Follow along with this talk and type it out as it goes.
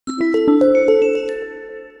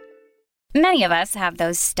Many of us have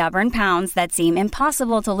those stubborn pounds that seem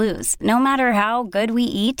impossible to lose, no matter how good we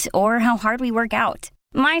eat or how hard we work out.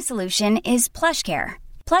 My solution is PlushCare.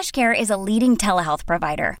 PlushCare is a leading telehealth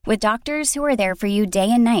provider with doctors who are there for you day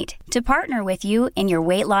and night to partner with you in your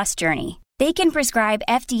weight loss journey. They can prescribe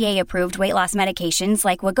FDA-approved weight loss medications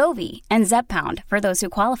like Wegovy and Zepbound for those who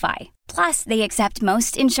qualify. Plus, they accept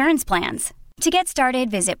most insurance plans. To get started,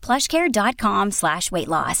 visit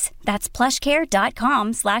plushcare.com/weightloss. That's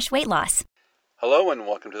plushcare.com/weightloss. Hello and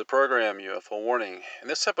welcome to the program UFO Warning. In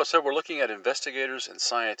this episode, we're looking at investigators and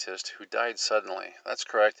scientists who died suddenly. That's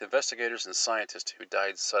correct, investigators and scientists who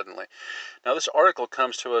died suddenly. Now, this article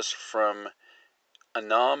comes to us from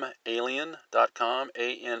anomalien.com,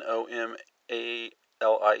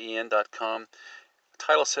 ANOMALIEN.com. The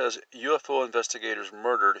title says, UFO investigators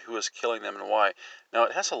murdered, who is killing them and why. Now,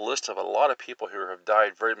 it has a list of a lot of people who have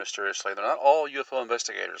died very mysteriously. They're not all UFO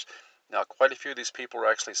investigators. Now, quite a few of these people are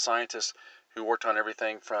actually scientists who worked on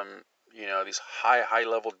everything from, these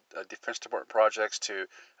high-level Defense Department projects to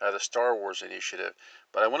the Star Wars Initiative.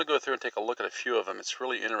 But I want to go through and take a look at a few of them. It's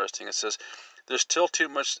really interesting. It says, there's still too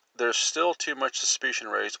much suspicion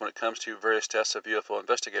raised when it comes to various deaths of UFO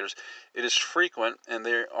investigators. It is frequent, and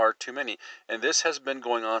there are too many. And this has been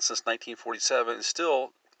going on since 1947,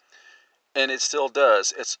 and it still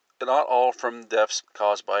does. It's not all from deaths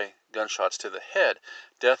caused by gunshots to the head.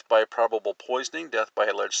 Death by probable poisoning, death by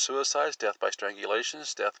alleged suicides, death by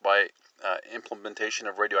strangulations, death by implementation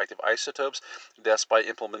of radioactive isotopes, deaths by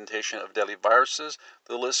implementation of deadly viruses.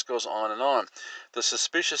 The list goes on and on. The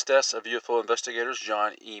suspicious deaths of UFO investigators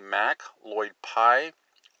John E. Mack, Lloyd Pye,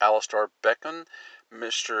 Alistair Beckman,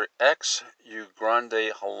 Mr. X, U.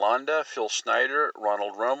 Grande Hollanda, Phil Schneider,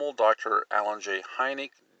 Ronald Rummel, Dr. Alan J.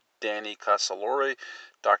 Hynek, Danny Casalori,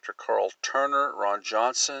 Dr. Carl Turner, Ron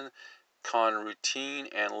Johnson, Con Routine,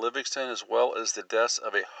 and Livingston, as well as the deaths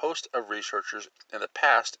of a host of researchers in the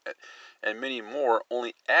past and many more,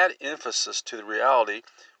 only add emphasis to the reality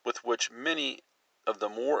with which many of the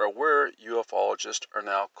more aware ufologists are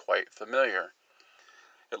now quite familiar.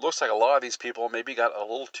 It looks like a lot of these people maybe got a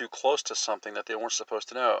little too close to something that they weren't supposed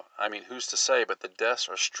to know. I mean, who's to say, but the deaths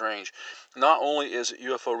are strange. Not only is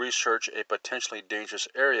UFO research a potentially dangerous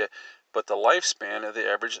area, but the lifespan of the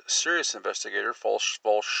average serious investigator falls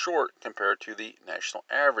short compared to the national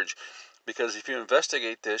average. Because if you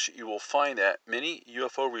investigate this, you will find that many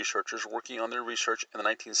UFO researchers working on their research in the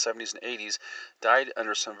 1970s and 80s died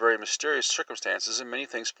under some very mysterious circumstances, and many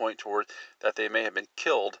things point toward that they may have been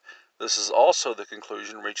killed. This is also the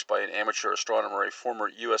conclusion reached by an amateur astronomer, a former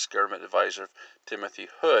U.S. government advisor, Timothy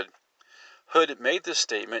Hood. Hood made this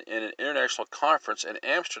statement in an international conference in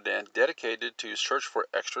Amsterdam dedicated to search for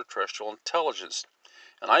extraterrestrial intelligence.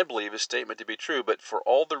 And I believe his statement to be true, but for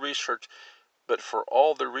all the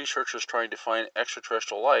researchers trying to find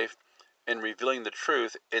extraterrestrial life and revealing the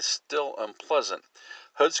truth, it's still unpleasant.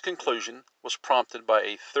 Hood's conclusion was prompted by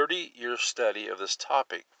a 30-year study of this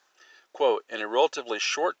topic. Quote, in a relatively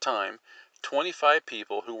short time, 25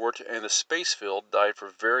 people who worked in the space field died for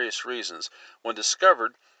various reasons. When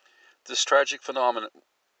discovered, this tragic phenomenon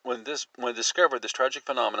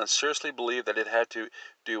seriously believed that it had to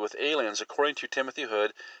do with aliens. According to Timothy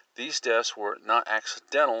Hood, these deaths were not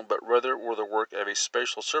accidental, but rather were the work of a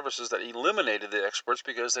special services that eliminated the experts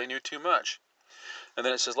because they knew too much. And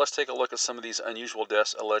then it says, let's take a look at some of these unusual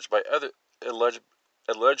deaths allegedly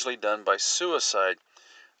done by suicide.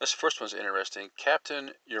 This first one's interesting.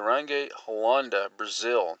 Captain Urangue Hollanda,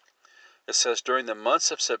 Brazil. It says, during the months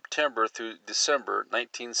of September through December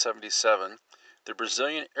 1977, the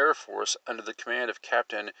Brazilian Air Force, under the command of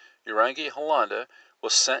Captain Urangue Hollanda,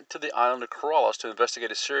 was sent to the island of Corrales to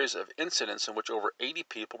investigate a series of incidents in which over 80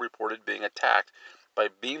 people reported being attacked by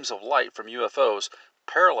beams of light from UFOs,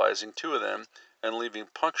 paralyzing 2 of them and leaving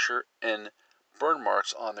puncture and burn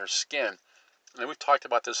marks on their skin. And we've talked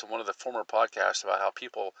about this in one of the former podcasts about how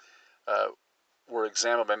people were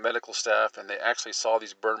examined by medical staff and they actually saw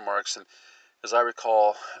these burn marks. And as I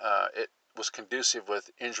recall, it was conducive with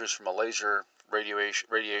injuries from a laser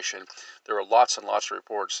radiation. There were lots and lots of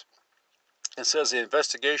reports. It says the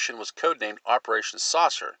investigation was codenamed Operation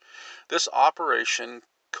Saucer. This operation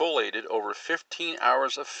collated over 15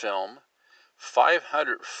 hours of film,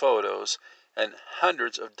 500 photos, and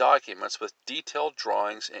hundreds of documents with detailed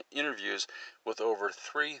drawings and interviews with over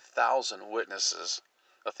 3,000 witnesses.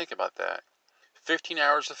 Now think about that. 15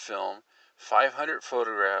 hours of film, 500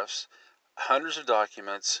 photographs, hundreds of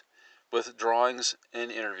documents with drawings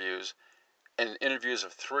and interviews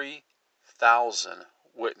of 3,000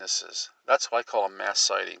 witnesses. That's why I call a mass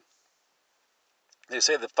sighting. They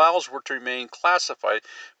say the files were to remain classified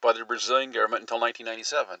by the Brazilian government until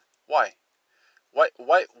 1997. Why?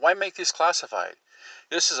 Why make these classified?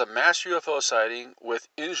 This is a mass UFO sighting with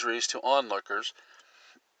injuries to onlookers,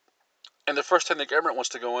 and the first thing the government wants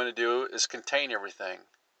to go in and do is contain everything,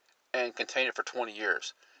 and contain it for 20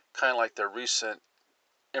 years. Kind of like the recent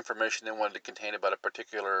information they wanted to contain about a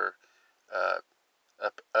particular uh,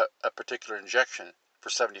 a particular injection for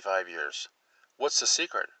 75 years. What's the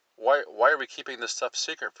secret? Why are we keeping this stuff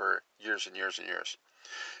secret for years and years and years?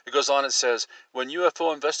 It goes on, it says, when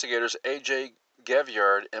UFO investigators A.J.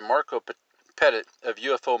 Gaviard and Marco Petit of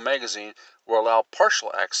UFO Magazine were allowed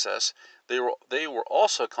partial access, they were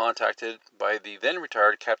also contacted by the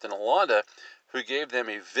then-retired Captain Alanda, who gave them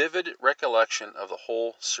a vivid recollection of the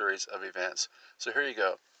whole series of events. So here you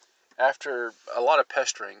go. After a lot of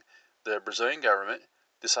pestering, the Brazilian government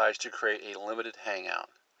decides to create a limited hangout.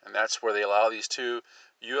 And that's where they allow these two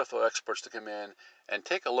UFO experts to come in and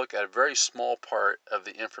take a look at a very small part of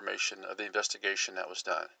the information of the investigation that was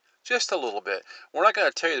done. Just a little bit. We're not going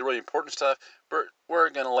to tell you the really important stuff, but we're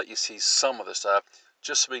going to let you see some of the stuff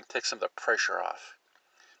just so we can take some of the pressure off.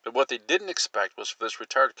 But what they didn't expect was for this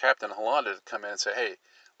retired Captain Hollanda to come in and say, hey,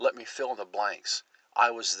 let me fill in the blanks. I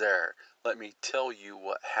was there. Let me tell you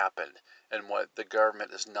what happened and what the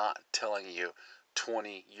government is not telling you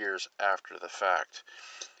 20 years after the fact.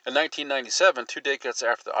 In 1997, 2 decades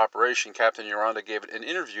after the operation, Captain Uranda gave an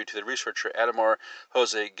interview to the researcher Ademar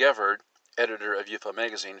Jose Gaviard, editor of UFO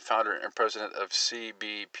Magazine, founder and president of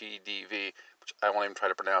CBPDV, which I won't even try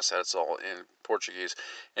to pronounce that, it's all in Portuguese.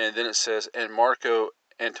 And then it says, and Marco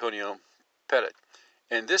Antonio Petit.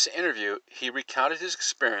 In this interview, he recounted his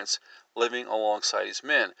experience living alongside his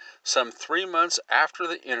men. Some 3 months after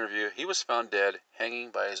the interview, he was found dead,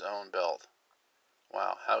 hanging by his own belt.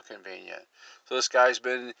 Wow, how convenient. So this guy's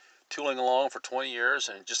been tooling along for 20 years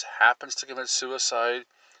and just happens to commit suicide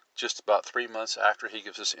just about 3 months after he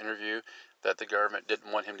gives this interview that the government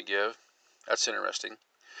didn't want him to give. That's interesting.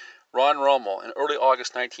 Ron Rummel. In early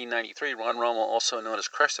August 1993, Ron Rummel, also known as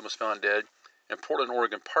Creston, was found dead in Portland,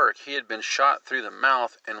 Oregon Park. He had been shot through the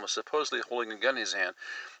mouth and was supposedly holding a gun in his hand.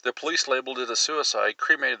 The police labeled it a suicide,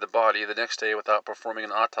 cremated the body the next day without performing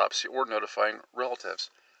an autopsy or notifying relatives.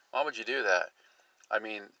 Why would you do that? I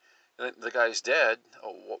mean, the guy's dead.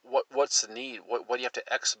 What's the need? Why do you have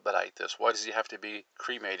to expedite this? Why does he have to be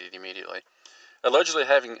cremated immediately? Allegedly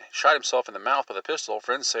having shot himself in the mouth with a pistol,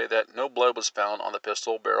 friends say that no blood was found on the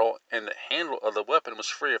pistol barrel and the handle of the weapon was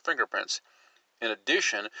free of fingerprints. In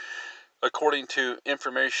addition, according to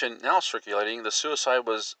information now circulating, the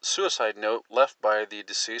suicide note left by the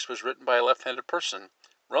deceased was written by a left-handed person.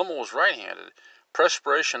 Rummel was right-handed.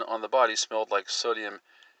 Perspiration on the body smelled like sodium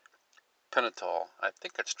pentothal. I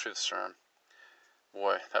think that's truth serum.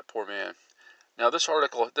 Boy, that poor man. Now this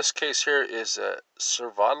case here is a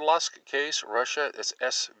Sverdlovsk case, Russia. It's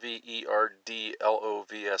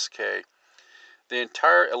Sverdlovsk. The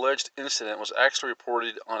entire alleged incident was actually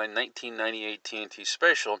reported on a 1998 TNT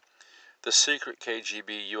special, The Secret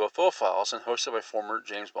KGB UFO Files, and hosted by former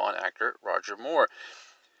James Bond actor Roger Moore.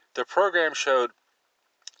 The program showed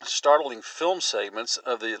startling film segments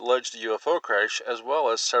of the alleged UFO crash, as well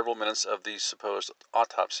as several minutes of the supposed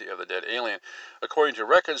autopsy of the dead alien. According to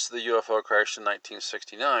records, the UFO crashed in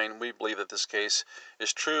 1969. We believe that this case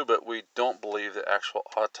is true, but we don't believe the actual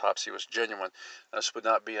autopsy was genuine. This would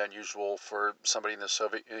not be unusual for somebody in the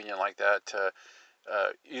Soviet Union like that to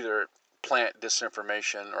either plant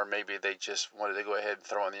disinformation, or maybe they just wanted to go ahead and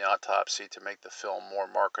throw in the autopsy to make the film more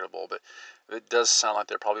marketable. But it does sound like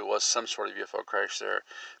there probably was some sort of UFO crash there.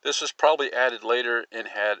 This was probably added later and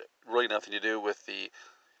had really nothing to do with the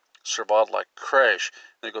Sverdlovsk crash.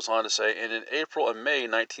 And it goes on to say, and in April and May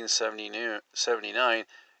 1979,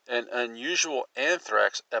 an unusual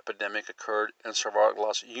anthrax epidemic occurred in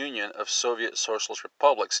Sverdlovsk Union of Soviet Socialist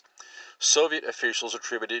Republics. Soviet officials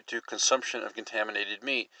attributed it to consumption of contaminated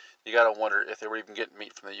meat. You got to wonder if they were even getting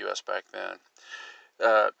meat from the U.S. back then.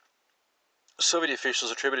 Soviet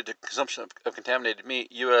officials attributed it to consumption of contaminated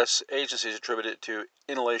meat. U.S. agencies attributed it to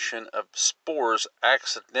inhalation of spores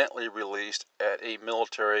accidentally released at a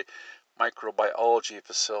military microbiology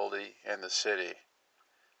facility in the city.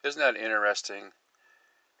 Isn't that interesting?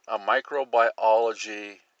 A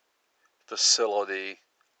microbiology facility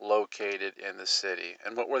located in the city.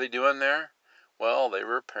 And what were they doing there? Well, they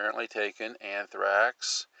were apparently taking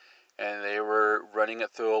anthrax and they were running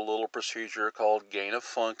it through a little procedure called gain of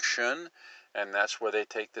function. And that's where they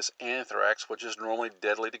take this anthrax, which is normally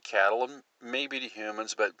deadly to cattle and maybe to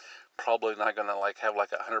humans, but probably not going to have a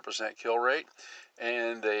 100% kill rate.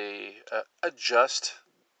 And they adjust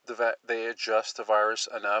the virus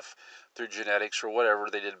enough through genetics or whatever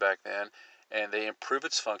they did back then, and they improve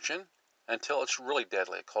its function until it's really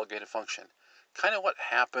deadly, called gain of function. kind of what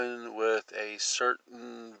happened with a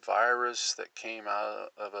certain virus that came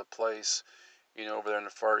out of a place, over there in the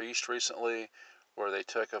Far East recently, where they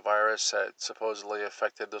took a virus that supposedly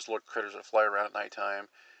affected those little critters that fly around at nighttime,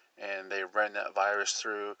 and they ran that virus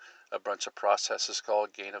through a bunch of processes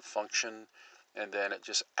called gain of function, and then it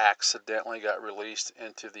just accidentally got released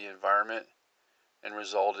into the environment and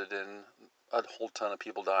resulted in a whole ton of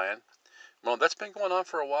people dying. Well, that's been going on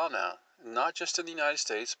for a while now, not just in the United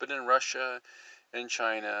States, but in Russia, in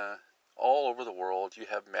China, all over the world. You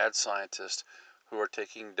have mad scientists who are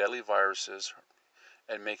taking deadly viruses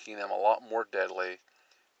and making them a lot more deadly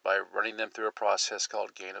by running them through a process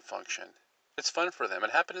called gain of function. It's fun for them.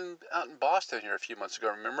 It happened out in Boston here a few months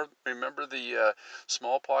ago. Remember the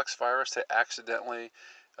smallpox virus that accidentally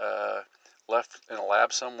uh, left in a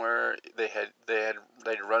lab somewhere? They'd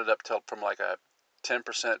run it up till from like a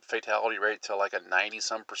 10% fatality rate to like a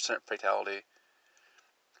 90-some% fatality.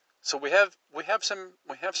 So we have some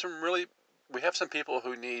people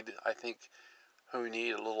who need, I think, who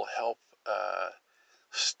need a little help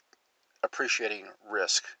appreciating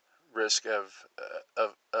risk of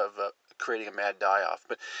creating a mad die-off.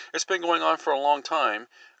 But it's been going on for a long time.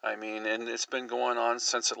 I mean, and it's been going on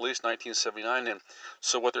since at least 1979. And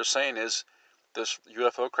so what they're saying is this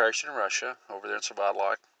UFO crash in Russia, over there in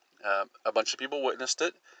Sverdlovsk, a bunch of people witnessed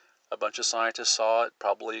it. A bunch of scientists saw it,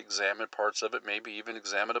 probably examined parts of it, maybe even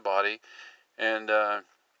examined a body. And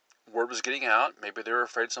word was getting out. Maybe they were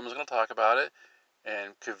afraid someone was going to talk about it.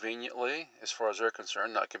 And conveniently, as far as they're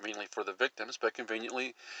concerned, not conveniently for the victims, but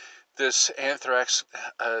conveniently, this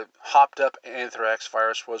hopped up anthrax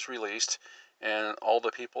virus was released, and all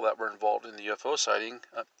the people that were involved in the UFO sighting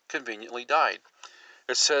conveniently died.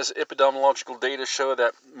 It says epidemiological data show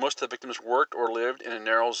that most of the victims worked or lived in a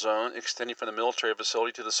narrow zone extending from the military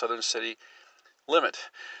facility to the southern city limit.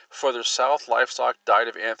 Further south, livestock died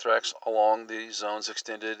of anthrax along the zone's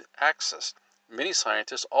extended axis. Many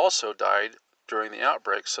scientists also died during the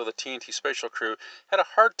outbreak, so the TNT Spatial crew had a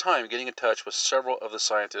hard time getting in touch with several of the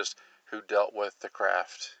scientists who dealt with the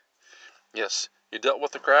craft. Yes, you dealt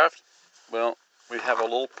with the craft? Well, we have a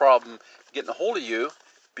little problem getting a hold of you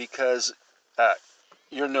because uh,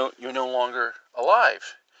 you're no longer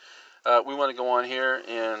alive. We want to go on here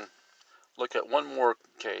and look at one more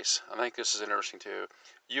case. I think this is interesting too.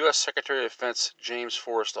 U.S. Secretary of Defense James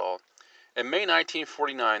Forrestal. In May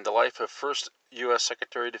 1949, the life of first U.S.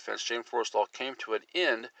 Secretary of Defense James Forrestal came to an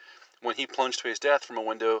end when he plunged to his death from a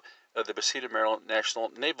window of the Bethesda, Maryland National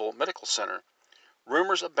Naval Medical Center.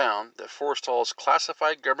 Rumors abound that Forrestal's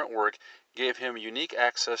classified government work gave him unique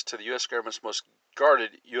access to the U.S. government's most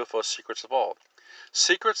guarded UFO secrets of all.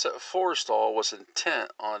 Secrets that Forrestal was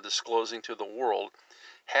intent on disclosing to the world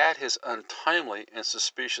had his untimely and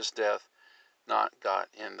suspicious death not got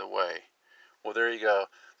in the way. Well, there you go.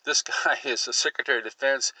 This guy is the Secretary of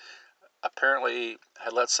Defense. Apparently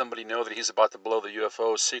had let somebody know that he's about to blow the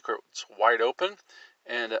UFO secrets wide open,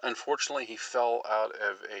 and unfortunately he fell out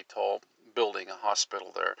of a tall building, a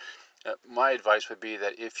hospital there. My advice would be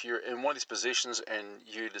that if you're in one of these positions and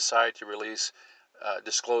you decide to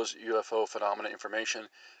disclose UFO phenomena information,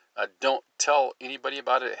 don't tell anybody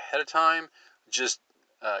about it ahead of time. Just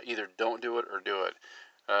either don't do it or do it.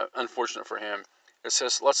 Unfortunate for him. It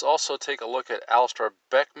says, let's also take a look at Alistair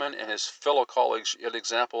Beckman and his fellow colleagues. An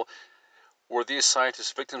example, were these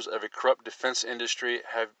scientists victims of a corrupt defense industry,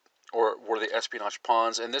 or were they espionage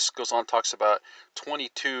pawns? And this goes on, talks about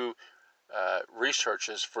 22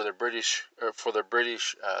 researchers for the British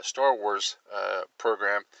Star Wars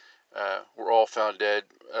program were all found dead,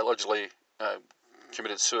 allegedly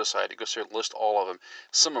committed suicide. It goes through and lists all of them.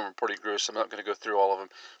 Some of them are pretty gruesome. I'm not going to go through all of them,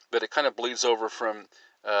 but it kind of bleeds over from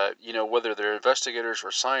whether they're investigators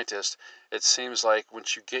or scientists. It seems like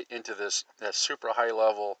once you get into that super high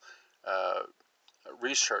level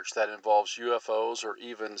research that involves UFOs or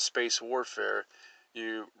even space warfare,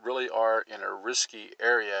 you really are in a risky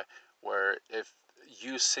area where it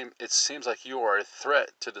seems like you are a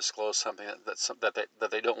threat to disclose something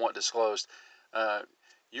that they don't want disclosed.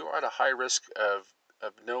 You are at a high risk of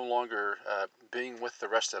no longer being with the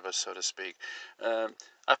rest of us, so to speak.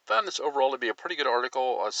 I found this overall to be a pretty good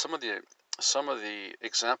article. Some of the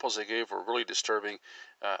examples they gave were really disturbing.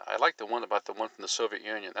 I like the one about the one from the Soviet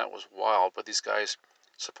Union. That was wild. But these guys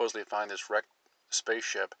supposedly find this wrecked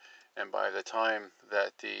spaceship, and by the time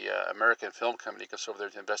that the American film company goes over there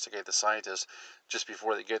to investigate the scientists, just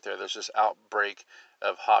before they get there, there's this outbreak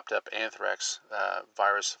of hopped up anthrax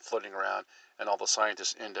virus floating around, and all the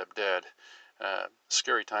scientists end up dead.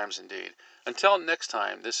 Scary times indeed. Until next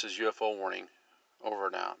time, this is UFO Warning. Over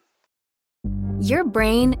and out. Your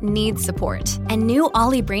brain needs support, and new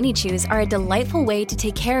Ollie Brainy Chews are a delightful way to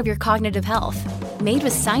take care of your cognitive health. Made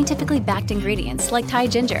with scientifically backed ingredients like Thai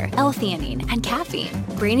ginger, L-theanine, and caffeine,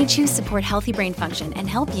 Brainy Chews support healthy brain function and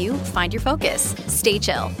help you find your focus, stay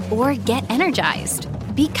chill, or get energized.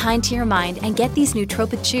 Be kind to your mind and get these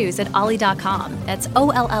nootropic chews at ollie.com. That's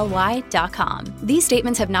OLLY.com. These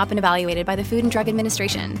statements have not been evaluated by the Food and Drug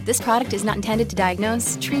Administration. This product is not intended to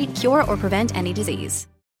diagnose, treat, cure, or prevent any disease.